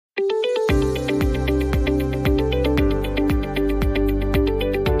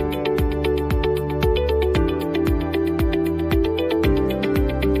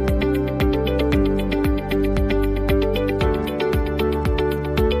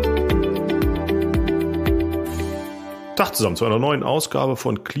Tag zusammen zu einer neuen Ausgabe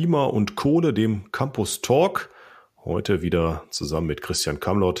von Klima und Kohle, dem Campus Talk. Heute wieder zusammen mit Christian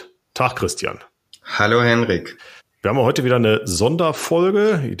Kammlott. Tag, Christian. Hallo, Henrik. Wir haben heute wieder eine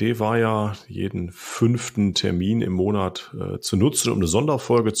Sonderfolge. Die Idee war ja, jeden 5. Termin im Monat zu nutzen, um eine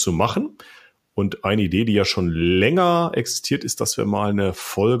Sonderfolge zu machen. Und eine Idee, die ja schon länger existiert, ist, dass wir mal eine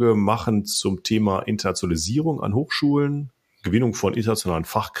Folge machen zum Thema Internationalisierung an Hochschulen, Gewinnung von internationalen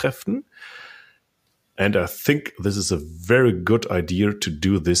Fachkräften. And I think this is a very good idea to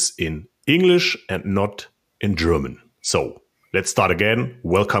do this in English and not in German. So, let's start again.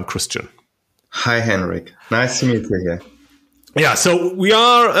 Welcome, Christian. Hi, Henrik. Nice to meet you here. Yeah, so we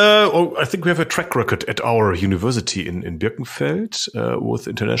are, I think we have a track record at our university in Birkenfeld with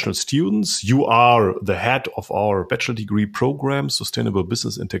international students. You are the head of our bachelor degree program, Sustainable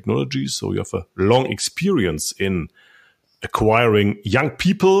Business and Technology. So you have a long experience in acquiring young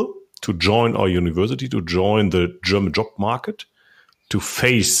people to join our university, to join the German job market, to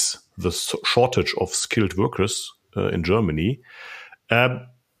face the shortage of skilled workers in Germany.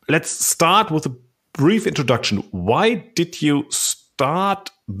 Let's start with a brief introduction. Why did you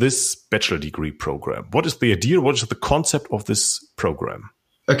start this bachelor degree program? What is the idea? What is the concept of this program?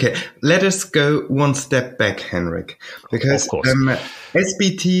 Okay, let us go one step back, Henrik, because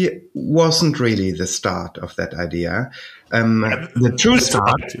SBT wasn't really the start of that idea. The true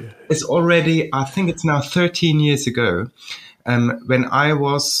start is already, I think it's now 13 years ago, when I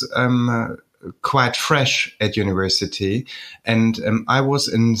was quite fresh at university, and I was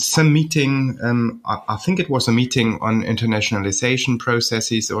in some meeting, I think it was a meeting on internationalization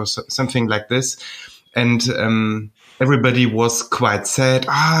processes or something like this, and everybody was quite sad.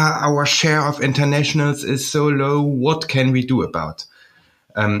 Our share of internationals is so low. What can we do about?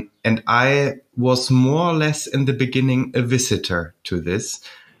 And I was more or less in the beginning a visitor to this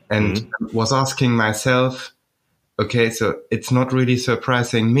and was asking myself, okay, so it's not really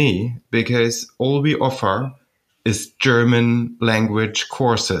surprising me because all we offer is German language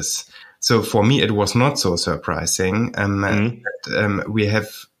courses. So for me, it was not so surprising that we have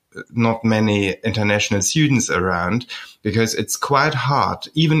not many international students around, because it's quite hard,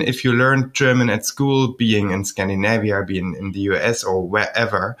 even if you learn German at school, being in Scandinavia, being in the US or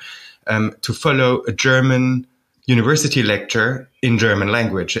wherever, to follow a German university lecture in German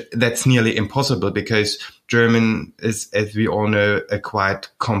language. That's nearly impossible because German is, as we all know, a quite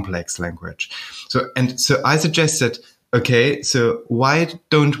complex language. So I suggested, okay, so why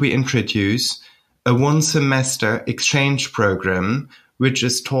don't we introduce a 1 semester exchange program which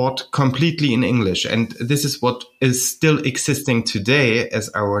is taught completely in English. And this is what is still existing today as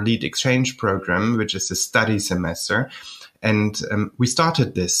our lead exchange program, which is a study semester. And we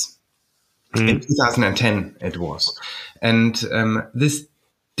started this in 2010, it was. And this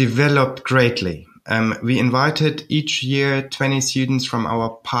developed greatly. We invited each year 20 students from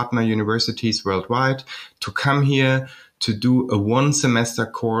our partner universities worldwide to come here to do a 1 semester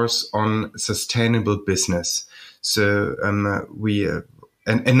course on sustainable business. So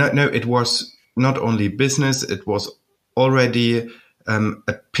it was not only business, it was already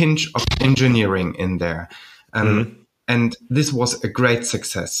a pinch of engineering in there. And this was a great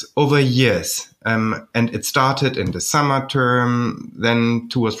success over years. And it started in the summer term. Then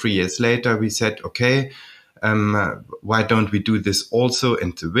 2 or 3 years later, we said, okay, why don't we do this also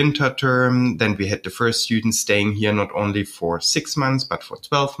in the winter term? Then we had the first students staying here not only for 6 months, but for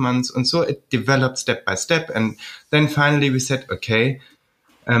 12 months. And so it developed step by step. And then finally we said, okay,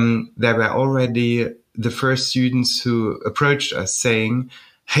 there were already the first students who approached us saying,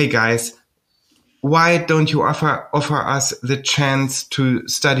 hey guys, why don't you offer us the chance to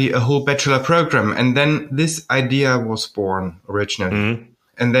study a whole bachelor program? And then this idea was born originally.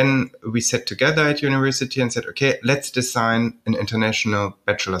 And then we sat together at university and said, okay, let's design an international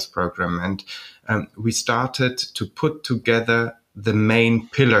bachelor's program. And we started to put together the main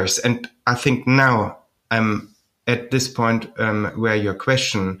pillars. And I think now I'm at this point where your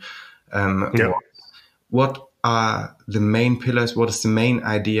question was, what are the main pillars? What is the main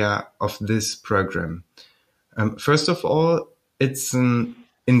idea of this program? First of all, it's an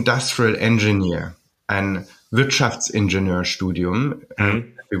industrial engineer, an Wirtschaftsingenieurstudium,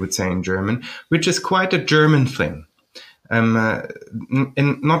 we would say in German, which is quite a German thing.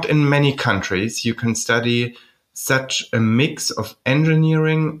 Not in many countries you can study such a mix of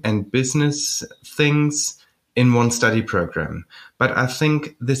engineering and business things in one study program. But I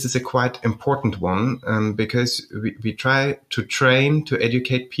think this is a quite important one because we try to train, to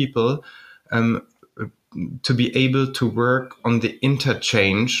educate people to be able to work on the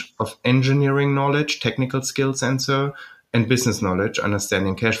interchange of engineering knowledge, technical skills and business knowledge,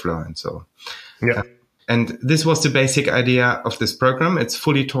 understanding cash flow and so. And this was the basic idea of this program. It's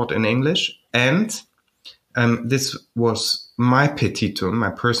fully taught in English. And this was my petitum,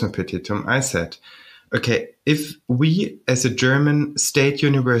 my personal petitum. I said, okay, if we as a German state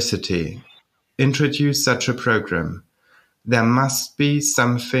university introduce such a program, there must be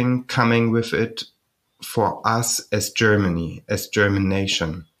something coming with it for us as Germany, as German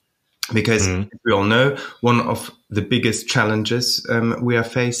nation. Because we all know one of the biggest challenges we are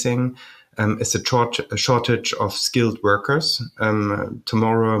facing is a shortage of skilled workers,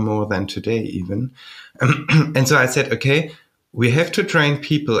 tomorrow more than today even. And so I said, okay, we have to train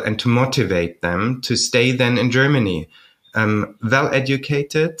people and to motivate them to stay then in Germany. Well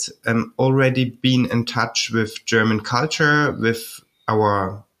educated, already been in touch with German culture, with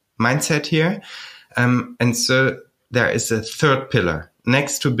our mindset here. And so there is a third pillar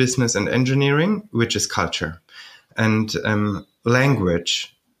next to business and engineering, which is culture. And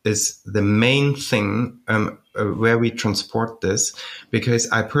language is the main thing where we transport this, because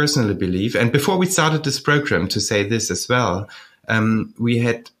I personally believe, and before we started this program, to say this as well, we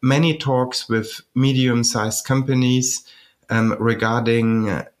had many talks with medium-sized companies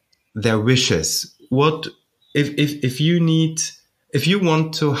regarding their wishes. What if you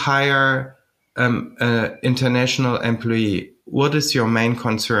want to hire an international employee, what is your main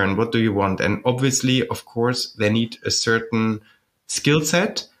concern? What do you want? And obviously, of course, they need a certain skill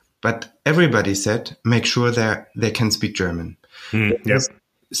set, but everybody said, make sure they can speak German. Yes.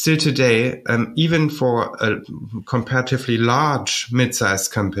 Still today, even for a comparatively large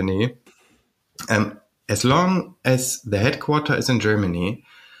mid-sized company, as long as the headquarter is in Germany,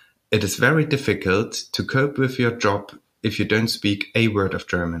 it is very difficult to cope with your job if you don't speak a word of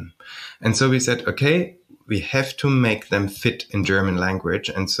German. And so we said, okay, we have to make them fit in German language.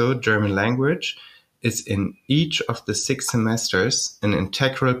 And so German language is in each of the 6 semesters an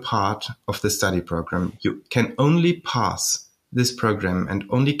integral part of the study program. You can only pass this program and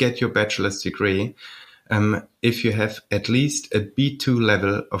only get your bachelor's degree if you have at least a B2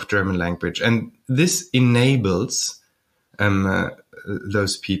 level of German language. And this enables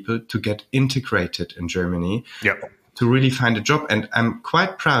those people to get integrated in Germany, to really find a job. And I'm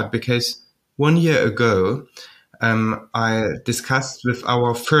quite proud because 1 year ago, I discussed with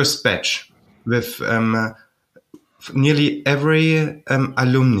our first batch, with nearly every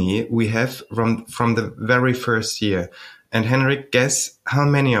alumni we have from the very first year. And Henrik, guess how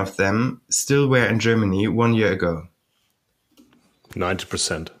many of them still were in Germany 1 year ago?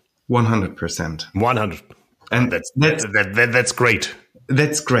 90%. 100%. 100. And that's great.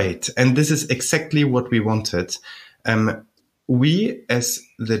 That's great. And this is exactly what we wanted. We, as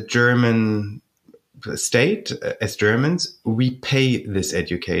the German state, as Germans, we pay this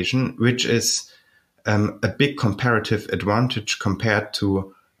education, which is a big comparative advantage compared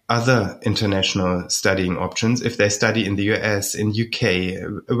to other international studying options. If they study in the US, in UK,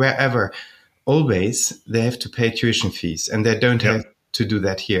 wherever, always they have to pay tuition fees, and they don't have to do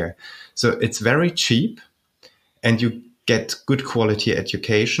that here. So it's very cheap, and you get good quality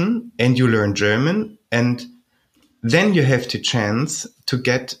education, and you learn German, and then you have the chance to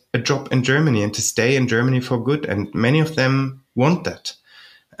get a job in Germany and to stay in Germany for good. And many of them want that.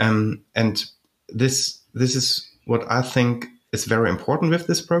 And this is what I think is very important with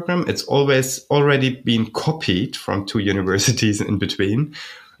this program. It's always already been copied from 2 universities in between,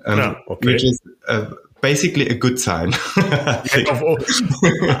 which is basically a good sign.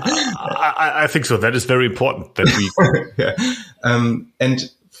 I think so. That is very important. That we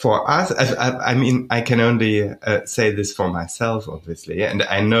and for us, I mean, I can only say this for myself, obviously, and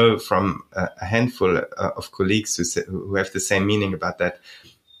I know from a handful of colleagues who have the same meaning about that.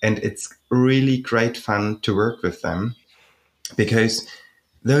 And it's really great fun to work with them, because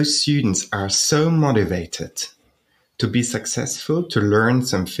those students are so motivated to be successful, to learn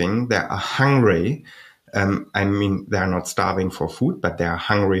something. They are hungry. I mean, they're not starving for food, but they are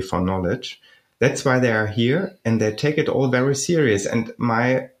hungry for knowledge. That's why they are here, and they take it all very serious. And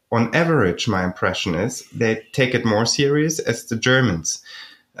on average, my impression is they take it more serious as the Germans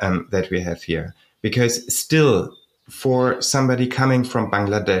that we have here. Because still, for somebody coming from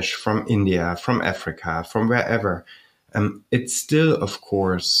Bangladesh, from India, from Africa, from wherever, it's still, of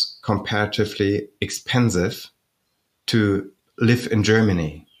course, comparatively expensive to live in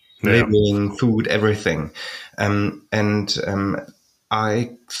Germany. Living, food, everything. I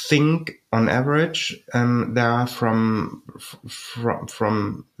think on average, the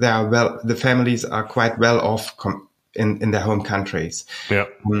families are quite well off in their home countries.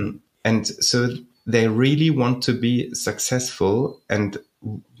 And so they really want to be successful, and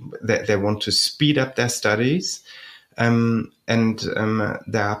they want to speed up their studies.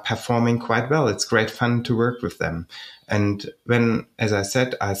 They are performing quite well. It's great fun to work with them. And when, as I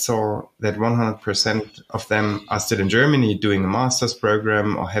said, I saw that 100% of them are still in Germany doing a master's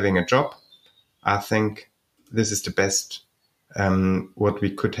program or having a job, I think this is the best what we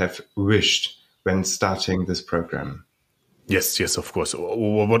could have wished when starting this program. Yes, of course.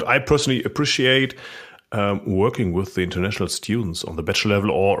 What I personally appreciate working with the international students on the bachelor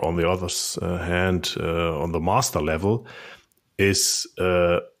level or on the other hand on the master level is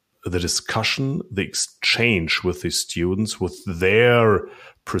the discussion, the exchange with the students, with their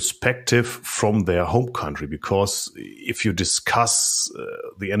perspective from their home country. Because if you discuss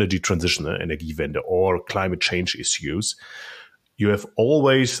the energy transition, Energiewende, or climate change issues, you have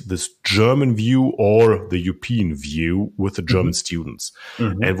always this German view or the European view with the German students.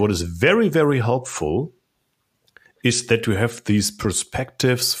 And what is very, very helpful is that you have these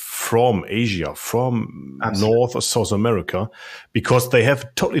perspectives from Asia, from North or South America, because they have a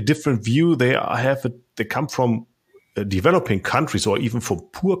totally different view. They come from developing countries or even from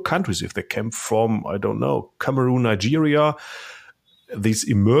poor countries. If they came from, I don't know, Cameroon, Nigeria, these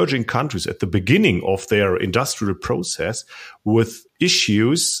emerging countries at the beginning of their industrial process with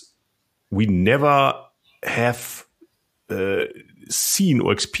issues we never have seen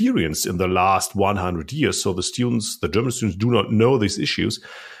or experienced in the last 100 years. So the German students do not know these issues.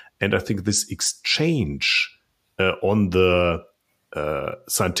 And I think this exchange on the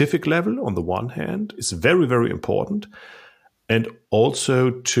scientific level, on the one hand, is very, very important. And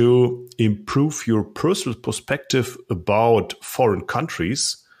also to improve your personal perspective about foreign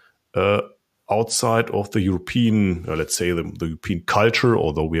countries outside of the European, let's say the European culture,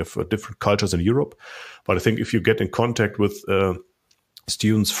 although we have different cultures in Europe. But I think if you get in contact with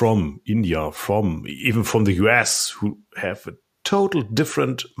students from India, even from the US, who have a total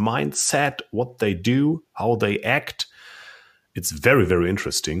different mindset, what they do, how they act, it's very, very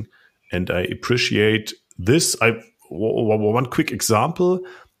interesting. And I appreciate this. One quick example,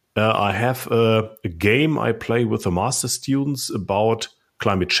 I have a game I play with the master students about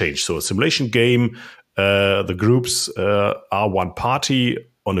climate change. So a simulation game, the groups are one party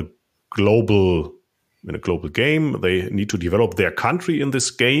on a global game. They need to develop their country in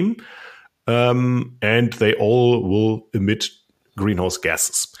this game, and they all will emit greenhouse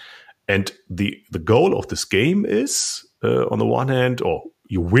gases. And the goal of this game is, on the one hand,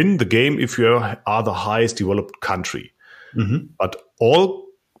 you win the game if you are the highest developed country. But all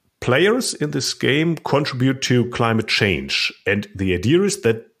players in this game contribute to climate change. And the idea is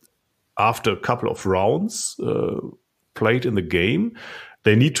that after a couple of rounds played in the game,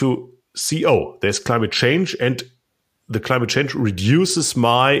 they need to see, there's climate change, and the climate change reduces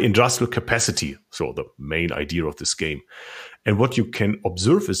my industrial capacity. So the main idea of this game. And what you can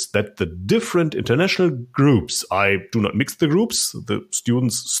observe is that the different international groups, I do not mix the groups, the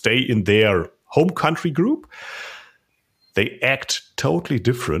students stay in their home country group, they act totally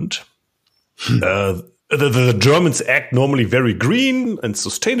different. The Germans act normally very green and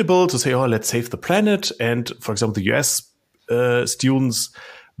sustainable to say, let's save the planet. And for example, the US students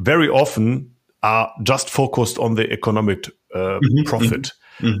very often are just focused on the economic profit.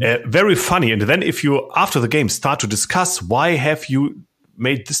 Very funny. And then if you, after the game, start to discuss why have you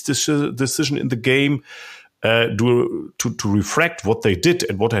made this decision in the game, to reflect what they did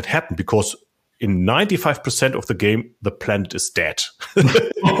and what had happened, because in 95% of the game, the planet is dead.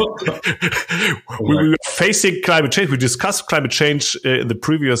 We were facing climate change. We discussed climate change in the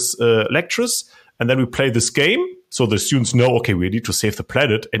previous lectures, and then we play this game. So the students know, okay, we need to save the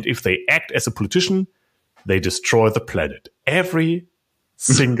planet. And if they act as a politician, they destroy the planet. Every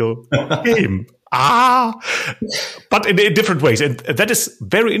single game. But in different ways. And that is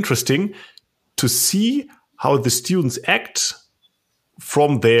very interesting to see how the students act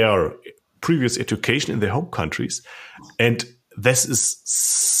from their previous education in their home countries. And this is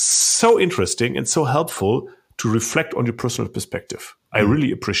so interesting and so helpful to reflect on your personal perspective. I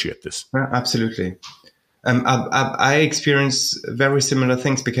really appreciate this. Yeah, absolutely. I experience very similar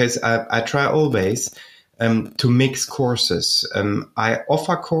things because I try always to mix courses. I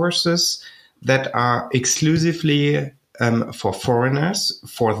offer courses that are exclusively for foreigners,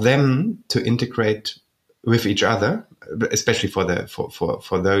 for them to integrate with each other, especially for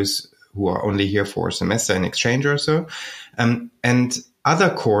those who are only here for a semester in exchange or so. And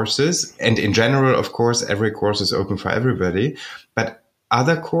other courses, and in general, of course, every course is open for everybody, but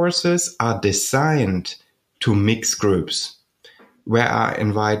other courses are designed to mix groups, where I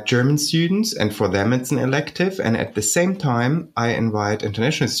invite German students, and for them it's an elective. And at the same time, I invite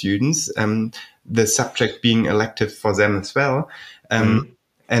international students, the subject being elective for them as well,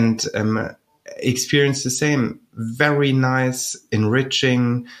 and experience the same. very nice,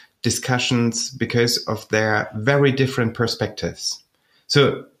 enriching discussions because of their very different perspectives.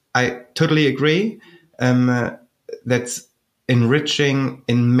 So I totally agree. That's enriching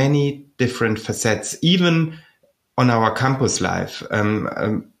in many different facets, even on our campus life.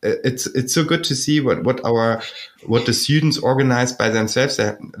 It's so good to see what the students organize by themselves.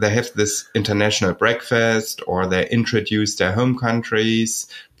 They have this international breakfast, or they introduce their home countries,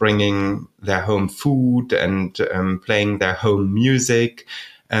 bringing their home food and playing their home music.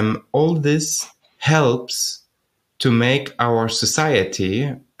 All this helps to make our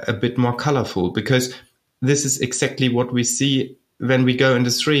society a bit more colorful, because this is exactly what we see when we go in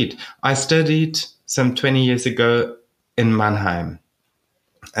the street. I studied some 20 years ago in Mannheim.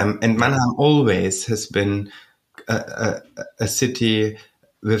 And Mannheim always has been a city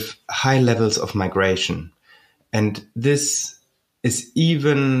with high levels of migration. And this is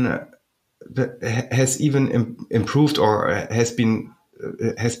has improved, or has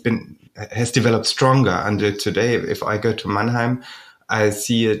developed stronger until today. If I go to Mannheim, I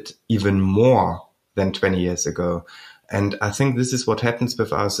see it even more than 20 years ago. And I think this is what happens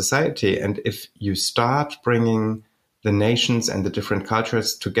with our society. And if you start bringing the nations and the different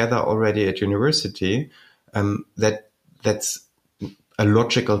cultures together already at university, that's a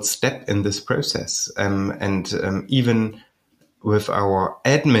logical step in this process. Even with our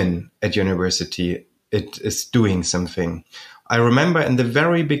admin at university, it is doing something. I remember in the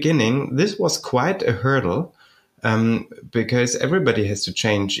very beginning, this was quite a hurdle, because everybody has to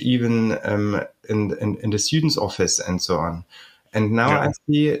change, even in the student's office and so on. And now I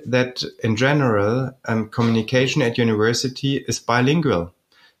see that in general, communication at university is bilingual.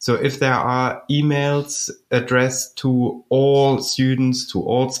 So if there are emails addressed to all students, to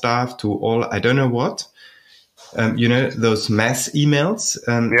all staff, to all, I don't know what, those mass emails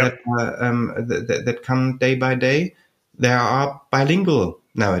that come day by day, they are bilingual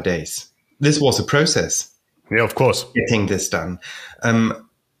nowadays. This was a process. Yeah, of course. Getting this done.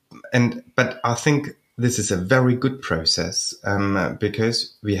 But I think this is a very good process,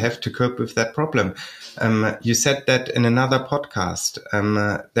 because we have to cope with that problem. You said that in another podcast.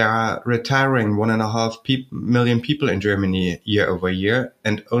 There are retiring 1.5 million people in Germany year over year,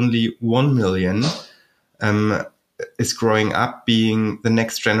 and only 1 million is growing up being the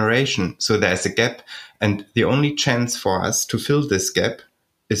next generation. So there's a gap, and the only chance for us to fill this gap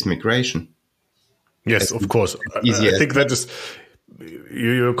is migration. Yes, of course. I think that is,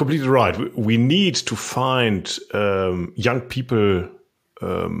 you're completely right. We need to find young people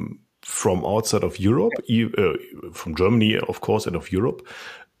from outside of Europe, from Germany, of course, and of Europe,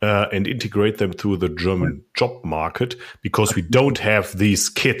 and integrate them through the German job market, because we don't have these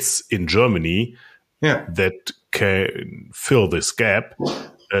kids in Germany that can fill this gap.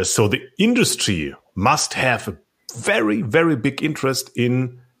 So the industry must have a very, very big interest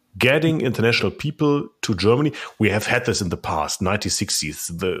in getting international people to Germany. We have had this in the past,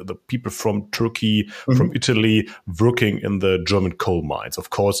 1960s, the people from Turkey, from Italy, working in the German coal mines. Of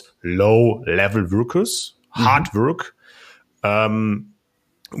course, low-level workers, hard work.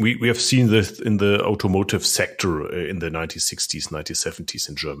 We have seen this in the automotive sector in the 1960s, 1970s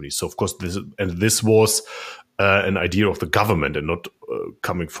in Germany. So, of course, this was an idea of the government and not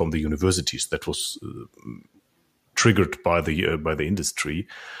coming from the universities. That was triggered by the industry.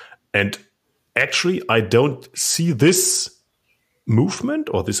 And actually, I don't see this movement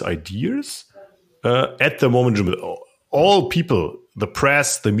or these ideas at the moment. All people, the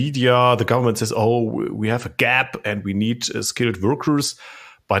press, the media, the government says, oh, we have a gap and we need skilled workers.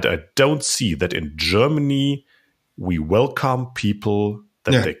 But I don't see that in Germany, we welcome people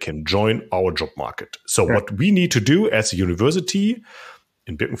that they can join our job market. So what we need to do as a university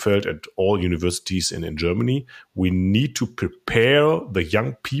in Birkenfeld and all universities in Germany, we need to prepare the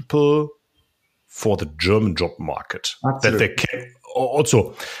young people for the German job market. Absolutely. That they can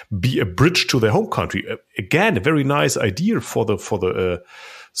also be a bridge to their home country. Again, a very nice idea for the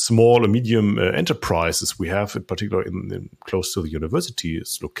small and medium enterprises we have, in particular in close to the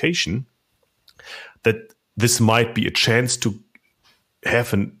university's location, that this might be a chance to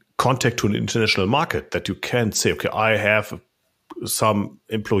have a contact to an international market, that you can say, okay, I have some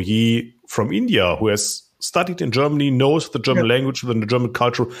employee from India who has studied in Germany, knows the German language and the German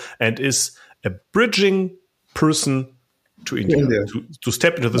culture, and is a bridging person to India. To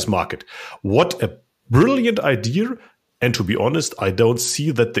step into this market. What a brilliant idea. And to be honest, I don't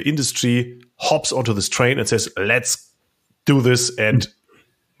see that the industry hops onto this train and says, let's do this and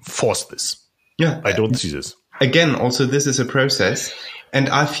force this. Yeah, I don't see this. Again, also, this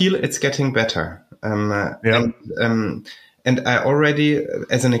And I already,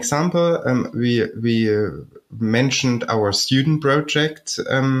 as an example, we mentioned our student project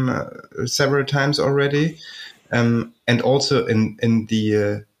several times already. And also in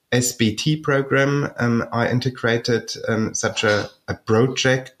the SBT program, I integrated such a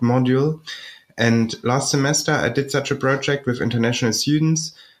project module. And last semester, I did such a project with international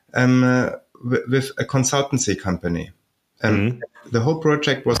students with a consultancy company. The whole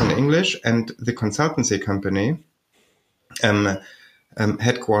project was in English, and the consultancy company,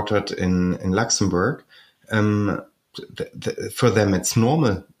 headquartered in Luxembourg, for them it's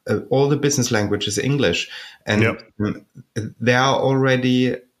normal. All the business language is English, and they are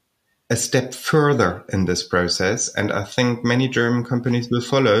already a step further in this process. And I think many German companies will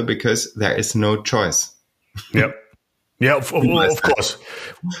follow because there is no choice. Of course.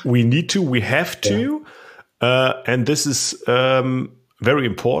 We have to. And this is very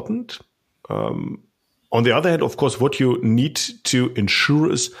important. On the other hand, of course, what you need to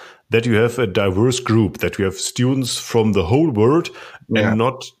ensure is that you have a diverse group, that you have students from the whole world and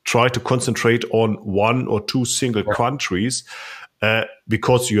not try to concentrate on one or two single countries,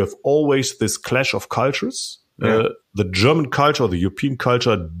 because you have always this clash of cultures. The German culture or the European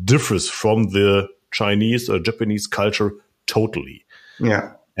culture differs from the Chinese or Japanese culture totally.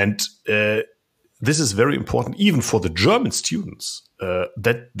 And this is very important, even for the German students,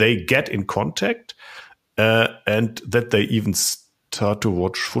 that they get in contact and that they even start to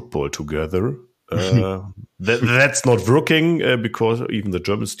watch football together. That's not working because even the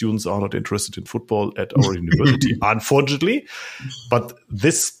German students are not interested in football at our university, unfortunately. But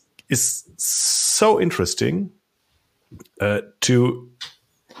this is so interesting to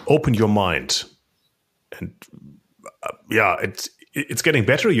open your mind. And it's getting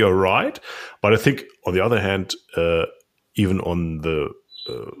better, you're right. But I think, on the other hand, even on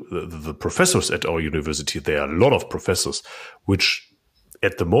the professors at our university, there are a lot of professors which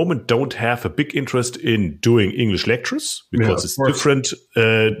at the moment don't have a big interest in doing English lectures, because it's different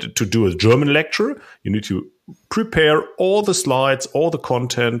to do a German lecture. You need to prepare all the slides, all the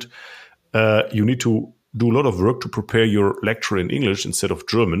content. You need to do a lot of work to prepare your lecture in English instead of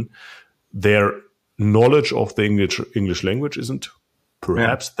German. Their knowledge of the English language isn't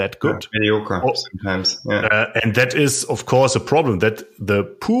perhaps that good. Mediocre sometimes. And that is, of course, a problem, that the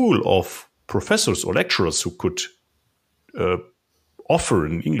pool of professors or lecturers who could offer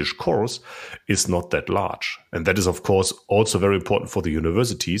an English course is not that large. And that is, of course, also very important for the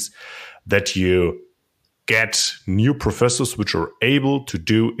universities, that you get new professors which are able to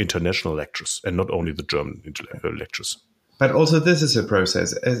do international lectures and not only the German lectures. But also this is a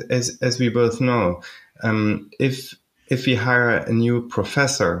process, as we both know. If we hire a new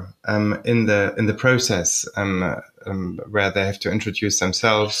professor in the process where they have to introduce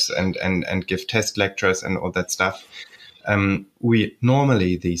themselves and give test lectures and all that stuff, we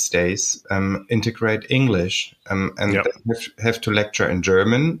normally these days integrate English and have to lecture in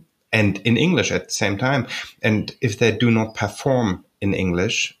German and in English at the same time. And if they do not perform in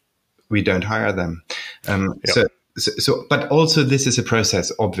English, we don't hire them. So, but also this is a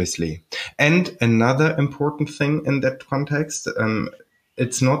process, obviously. And another important thing in that context,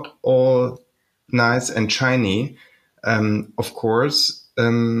 it's not all nice and shiny. Of course,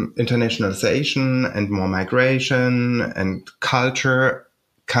 internationalization and more migration and culture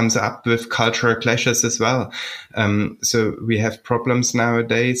comes up with cultural clashes as well. So we have problems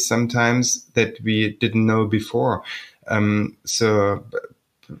nowadays sometimes that we didn't know before. So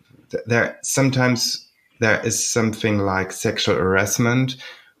there sometimes there is something like sexual harassment,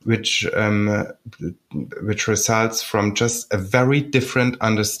 which results from just a very different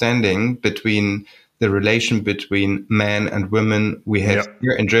understanding between the relation between men and women we have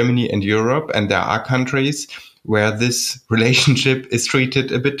here in Germany and Europe. And there are countries where this relationship is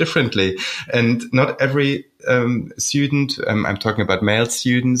treated a bit differently. And not every student, I'm talking about male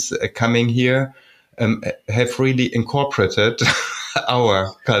students coming here, have really incorporated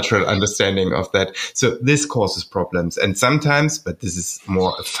our cultural understanding of that. So this causes problems. And sometimes, but this is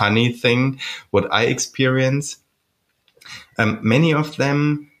more a funny thing, what I experience, many of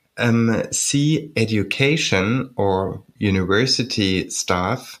them see education or university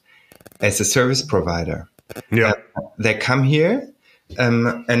staff as a service provider. They come here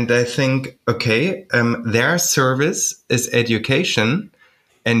and they think, okay, their service is education,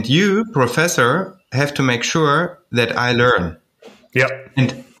 and you, professor, have to make sure that I learn.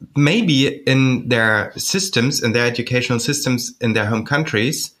 And maybe in their systems, in their educational systems in their home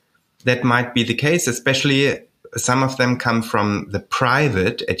countries, that might be the case, especially some of them come from the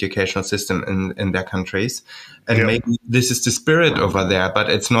private educational system in their countries. And maybe this is the spirit over there, but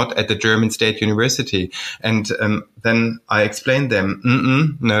it's not at the German State University. And then I explained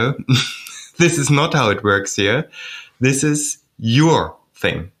them, no, this is not how it works here. This is your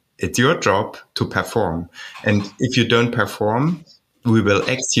thing. It's your job to perform. And if you don't perform, we will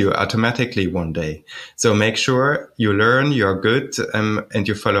X you automatically one day. So make sure you learn, you're good, and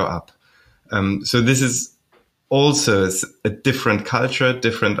you follow up. So this is also a different culture,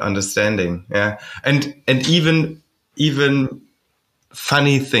 different understanding. Yeah. And even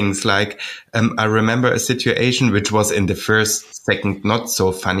funny things like, I remember a situation which was in the first second not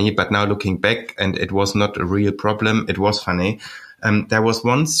so funny, but now looking back, and it was not a real problem. It was funny. There was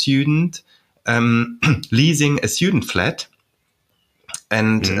one student, leasing a student flat.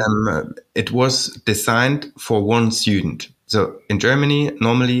 And it was designed for one student. So in Germany,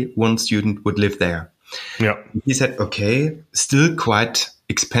 normally one student would live there. Yeah. He said, okay, still quite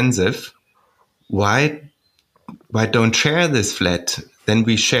expensive. Why don't share this flat? Then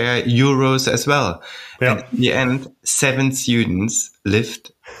we share euros as well. Yeah. And in the end, 7 students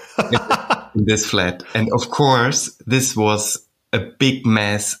lived in this flat. And of course, this was a big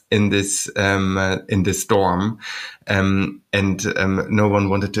mess in this dorm. And no one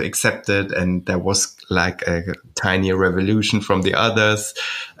wanted to accept it. And there was like a tiny revolution from the others.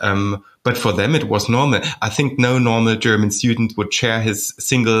 But for them, it was normal. I think no normal German student would share his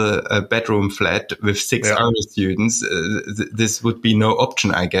single bedroom flat with 6 other students. This would be no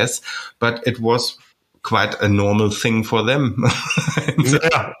option, I guess. But it was quite a normal thing for them.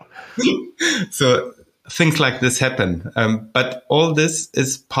 So things like this happen. But all this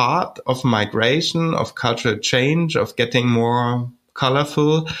is part of migration, of cultural change, of getting more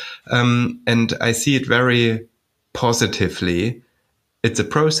colorful. And I see it very positively. It's a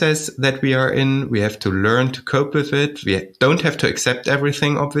process that we are in. We have to learn to cope with it. We don't have to accept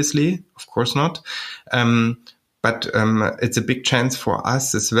everything, obviously. Of course not. But it's a big chance for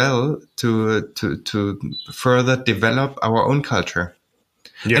us as well to further develop our own culture.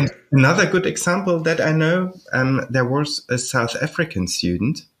 Yeah. And another good example that I know, there was a South African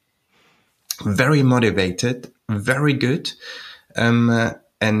student, very motivated, very good. And I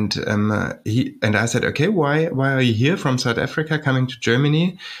said, okay, why are you here from South Africa coming to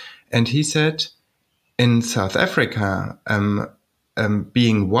Germany? And he said, in South Africa,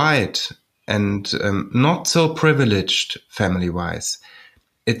 being white and not so privileged family-wise,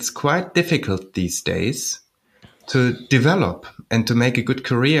 it's quite difficult these days to develop and to make a good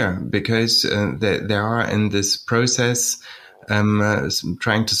career because they are in this process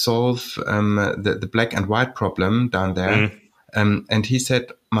trying to solve the black and white problem down there. And he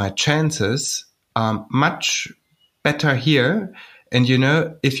said, my chances are much better here. And, you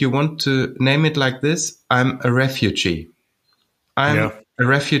know, if you want to name it like this, I'm a refugee. I'm a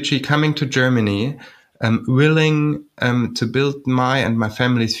refugee coming to Germany, willing to build my and my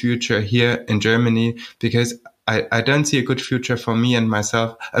family's future here in Germany because I don't see a good future for me and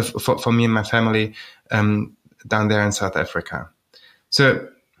myself, for me and my family down there in South Africa. So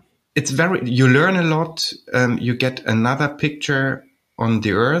it's you learn a lot. You get another picture on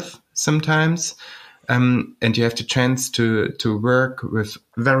the earth sometimes. And you have the chance to work with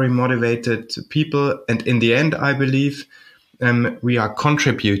very motivated people. And in the end, I believe we are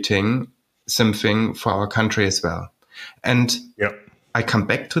contributing something for our country as well. And I come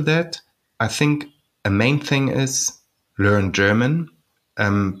back to that. I think a main thing is learn German,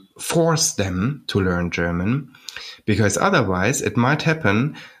 force them to learn German, because otherwise it might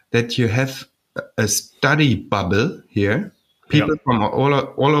happen that you have a study bubble here. People from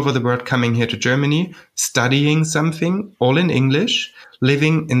all over the world coming here to Germany, studying something, all in English,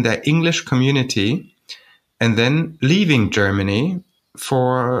 living in their English community, and then leaving Germany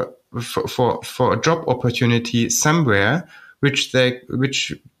for a job opportunity somewhere, which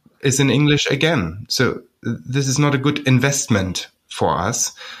is in English again. So this is not a good investment for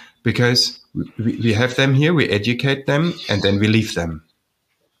us because we have them here, we educate them, and then we leave them.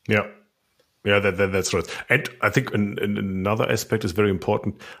 Yeah. Yeah, that's right. And I think another aspect is very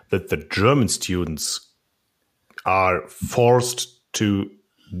important that the German students are forced to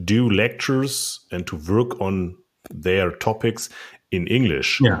do lectures and to work on their topics in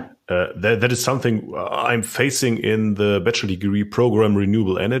English. Yeah. That is something I'm facing in the bachelor degree program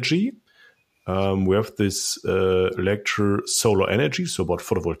Renewable Energy. We have this lecture Solar Energy, so about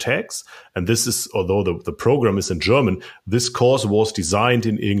photovoltaics. And this is, although the program is in German, this course was designed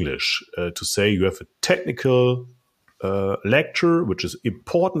in English to say you have a technical lecture, which is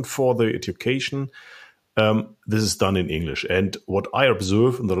important for the education. This is done in English. And what I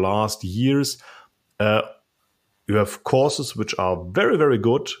observe in the last years, you have courses which are very, very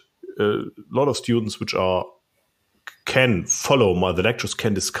good. A lot of students which can follow the lectures,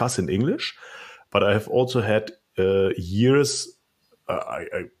 can discuss in English. But I have also had years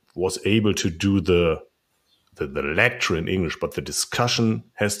I was able to do the lecture in English, but the discussion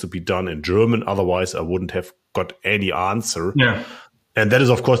has to be done in German. Otherwise, I wouldn't have got any answer. Yeah. And that is,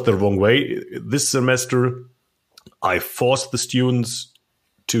 of course, the wrong way. This semester, I forced the students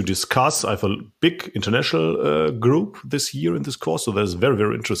to discuss. I have a big international group this year in this course, so that's very,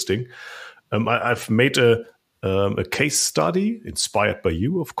 very interesting. I've made a case study, inspired by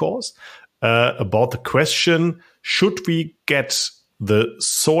you, of course, about the question, should we get the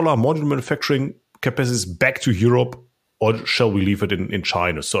solar module manufacturing capacities back to Europe, or shall we leave it in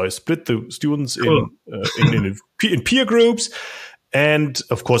China? So I split the students in peer groups. And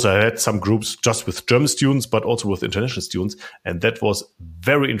of course, I had some groups just with German students, but also with international students. And that was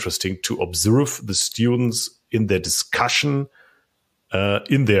very interesting to observe the students in their discussion,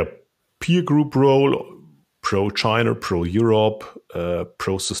 in their peer group role, pro-China, pro-Europe,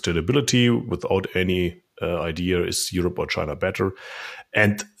 pro-sustainability, without any idea, is Europe or China better?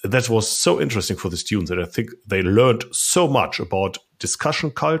 And that was so interesting for the students that I think they learned so much about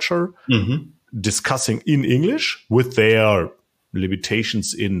discussion culture, discussing in English with their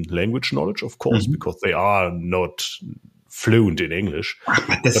limitations in language knowledge, of course, because they are not fluent in English.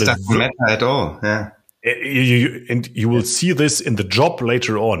 But this doesn't matter at all. Yeah. You will see this in the job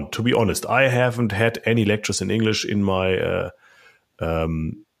later on. To be honest, I haven't had any lectures in English in my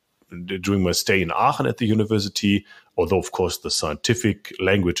during my stay in Aachen at the university. Although, of course, the scientific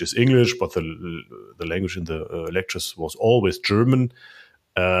language is English, but the language in the lectures was always German.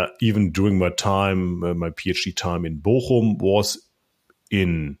 Even during my time, my PhD time in Bochum was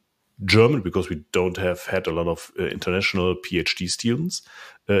in German, because we don't have had a lot of international PhD students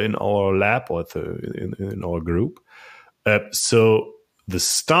in our lab or in our group. So the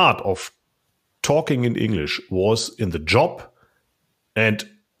start of talking in English was in the job, and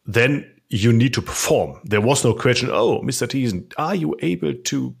then you need to perform. There was no question, oh, Mr. Thiesen, are you able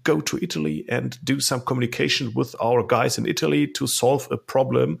to go to Italy and do some communication with our guys in Italy to solve a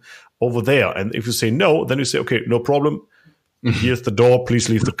problem over there? And if you say no, then you say, okay, no problem. Here's the door. Please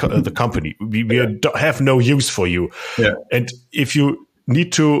leave the company. We have no use for you. Yeah. And if you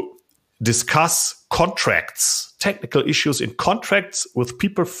need to discuss contracts, technical issues in contracts with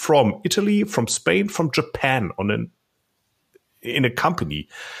people from Italy, from Spain, from Japan in a company,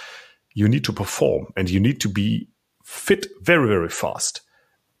 you need to perform and you need to be fit very, very fast.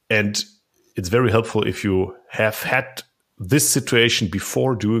 And it's very helpful if you have had this situation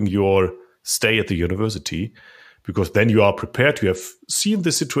before doing your stay at the university, because then you are prepared, you have seen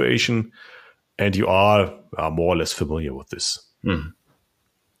the situation, and you are more or less familiar with this.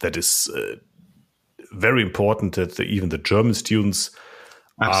 That is very important, that even the German students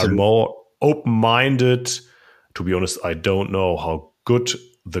are more open-minded. To be honest, I don't know how good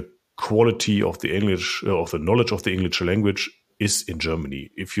the quality of the English, of the knowledge of the English language is in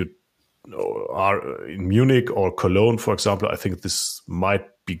Germany. If you are in Munich or Cologne, for example, I think this might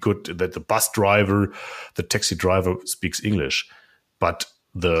be good that the bus driver, the taxi driver speaks English. But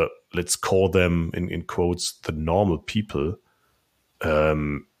let's call them in quotes, the normal people,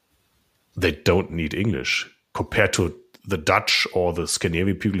 they don't need English compared to the Dutch or the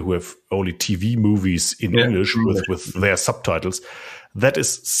Scandinavian people who have only TV movies in English with their subtitles. That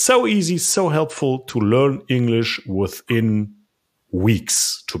is so easy, so helpful to learn English within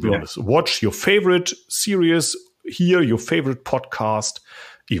weeks, to be honest. Watch your favorite series, hear your favorite podcast,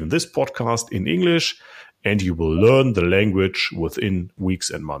 even this podcast in English, and you will learn the language within weeks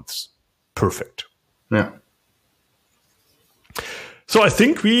and months. Perfect. Yeah. So I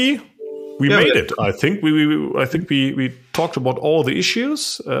think we made it. I think we talked about all the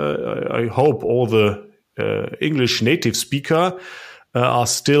issues. I hope all the English native speaker are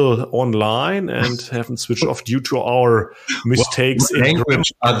still online and haven't switched off due to our mistakes. What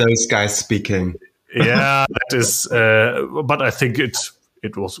language are those guys speaking? Yeah, that is. But I think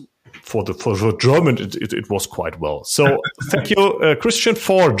it was for German. It was quite well. So thank you, Christian,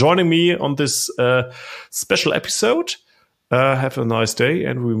 for joining me on this special episode. Have a nice day,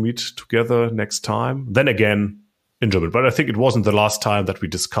 and we'll meet together next time. Then again in German. But I think it wasn't the last time that we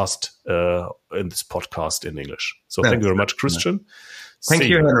discussed in this podcast in English. So thank you very much, Christian. Thank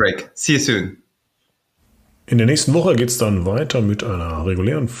you, Henrik. See you soon. In der nächsten Woche geht es dann weiter mit einer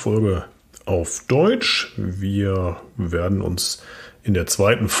regulären Folge auf Deutsch. Wir werden uns in der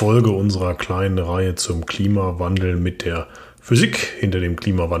zweiten Folge unserer kleinen Reihe zum Klimawandel mit der Physik hinter dem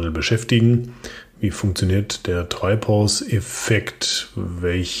Klimawandel beschäftigen. Wie funktioniert der Treibhauseffekt?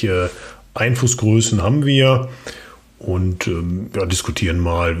 Welche Einflussgrößen haben wir? und diskutieren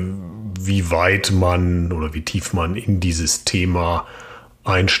mal, wie weit man oder wie tief man in dieses Thema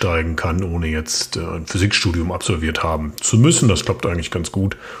einsteigen kann, ohne jetzt ein Physikstudium absolviert haben zu müssen. Das klappt eigentlich ganz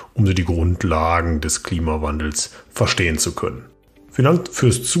gut, um so die Grundlagen des Klimawandels verstehen zu können. Vielen Dank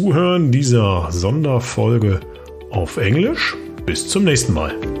fürs Zuhören dieser Sonderfolge auf Englisch. Bis zum nächsten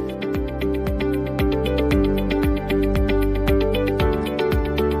Mal.